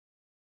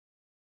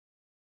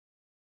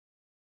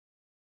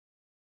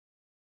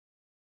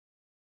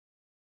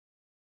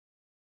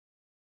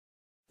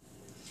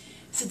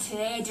So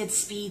today I did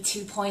speed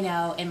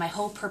 2.0, and my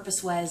whole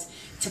purpose was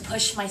to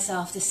push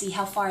myself to see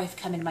how far I've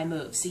come in my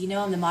moves. So you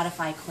know I'm the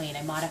modify queen.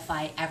 I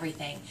modify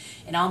everything,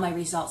 and all my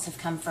results have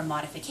come from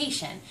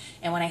modification.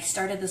 And when I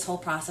started this whole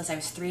process, I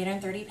was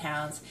 330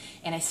 pounds,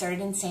 and I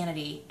started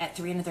Insanity at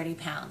 330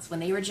 pounds. When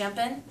they were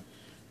jumping,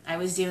 I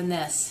was doing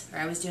this, or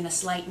I was doing a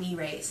slight knee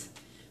raise.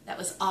 That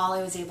was all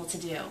I was able to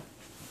do.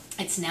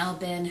 It's now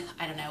been,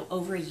 I don't know,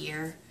 over a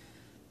year.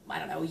 I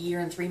don't know, a year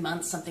and 3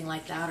 months, something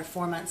like that, or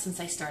 4 months since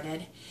I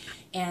started.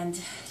 And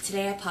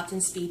today I popped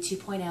in Speed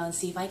 2.0 and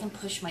see if I can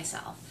push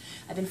myself.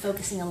 I've been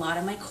focusing a lot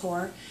on my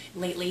core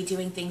lately,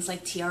 doing things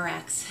like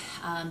TRX.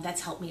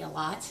 That's helped me a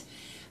lot.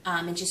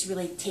 And just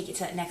really take it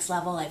to that next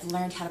level. I've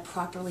learned how to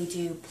properly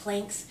do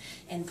planks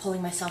and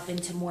pulling myself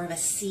into more of a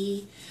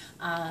C.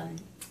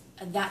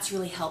 That's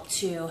really helped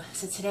too.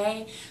 So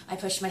today I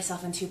pushed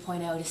myself in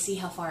 2.0 to see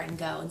how far I can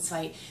go, and so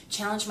I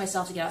challenged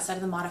myself to get outside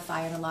of the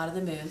modifier in a lot of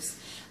the moves.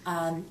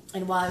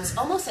 And while I was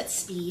almost at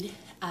speed,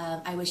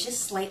 I was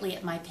just slightly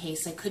at my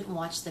pace. I couldn't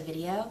watch the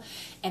video,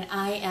 and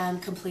I am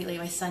completely,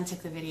 my son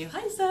took the video,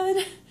 hi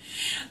son,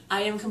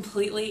 I am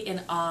completely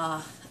in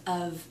awe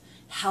of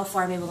how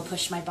far I'm able to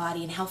push my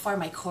body and how far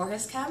my core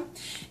has come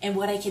and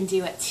what I can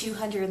do at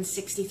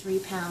 263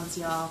 pounds,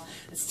 y'all.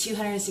 That's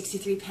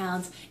 263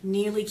 pounds,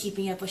 nearly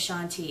keeping up with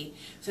Shanti.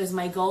 So is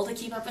my goal to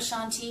keep up with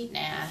Shanti?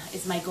 Nah.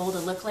 Is my goal to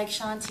look like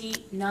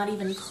Shanti? Not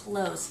even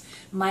close.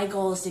 My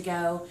goal is to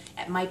go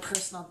at my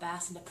personal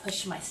best and to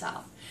push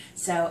myself.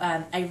 So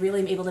I really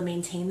am able to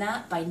maintain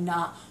that by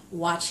not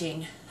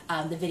watching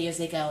the videos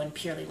they go and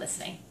purely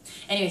listening.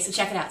 Anyway, so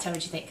check it out. Tell me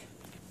what you think.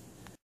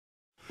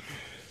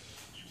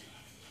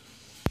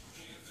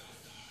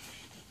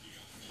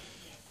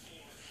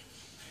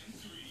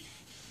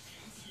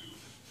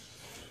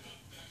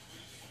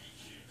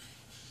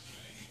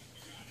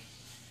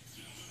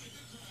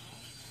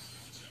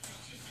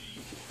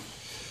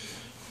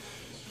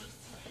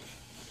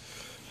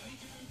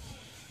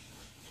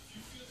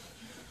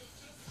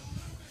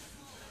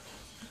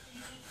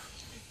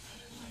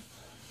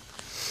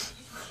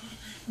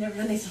 Never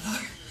done these before.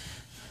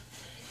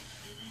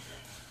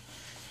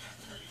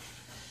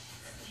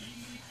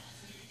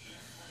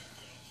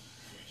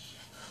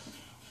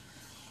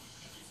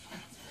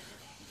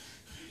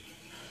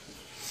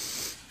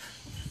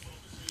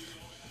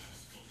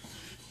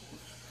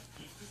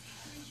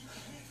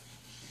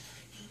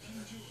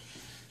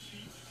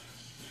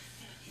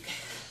 Okay,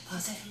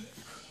 pause it.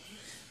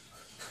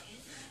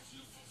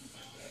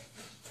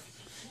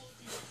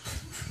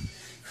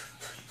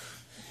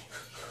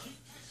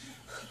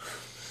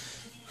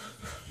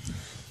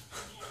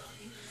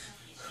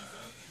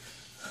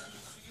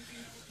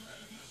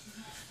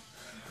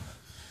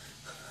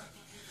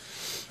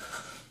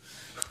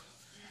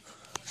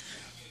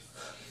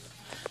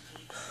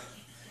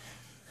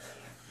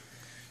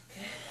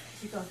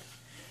 Keep going.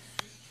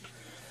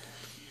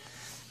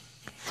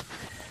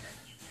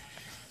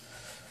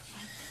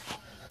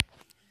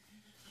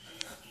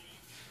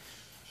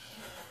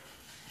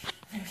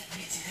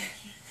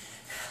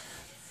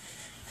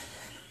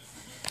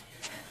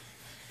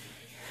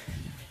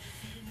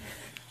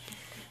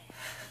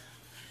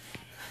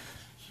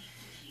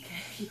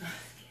 Okay, keep going.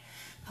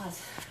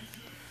 Pause.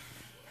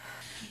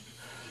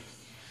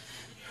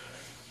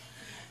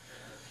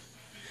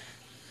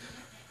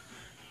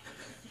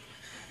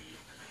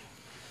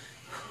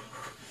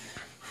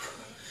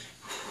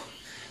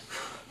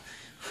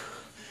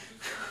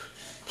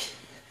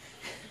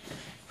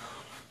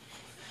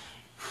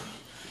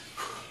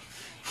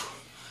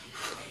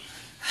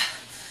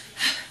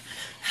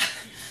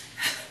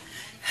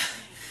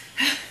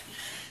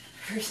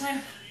 First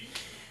time?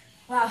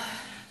 Wow.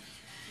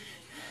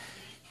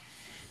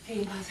 Okay,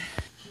 you can pause it.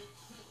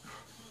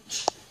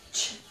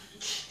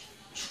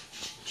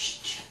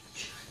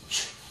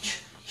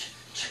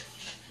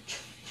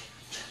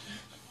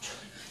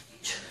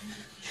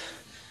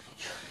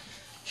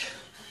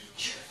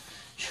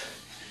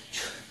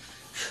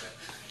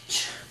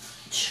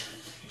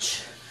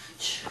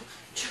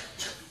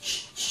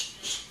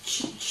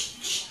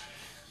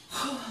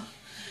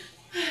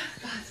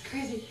 God, it's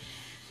crazy.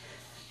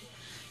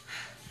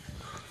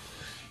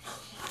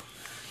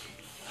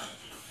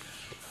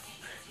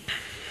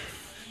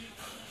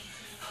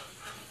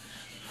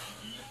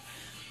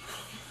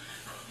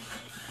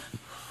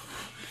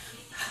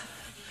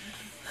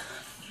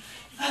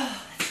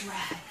 Oh, that's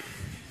rad.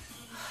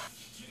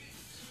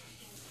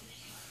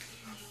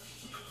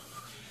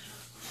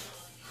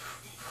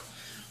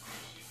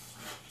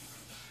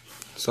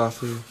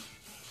 Softly.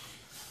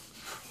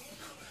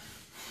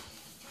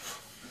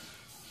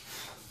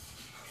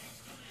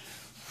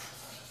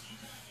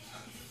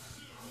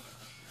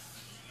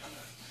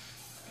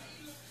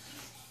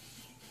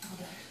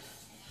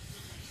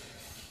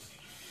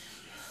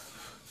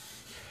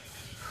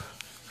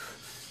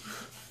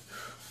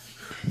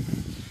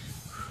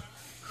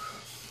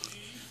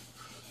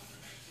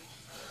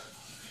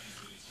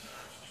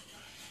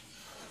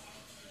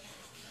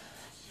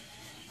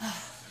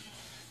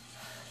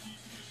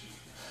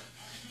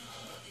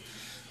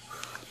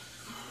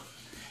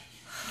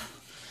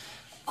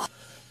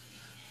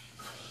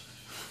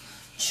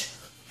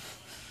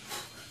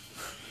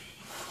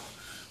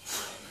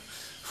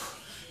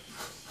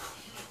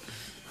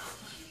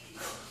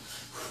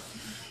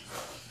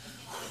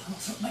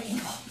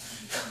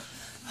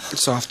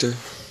 Softer.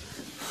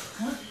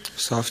 Huh?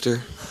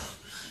 Softer.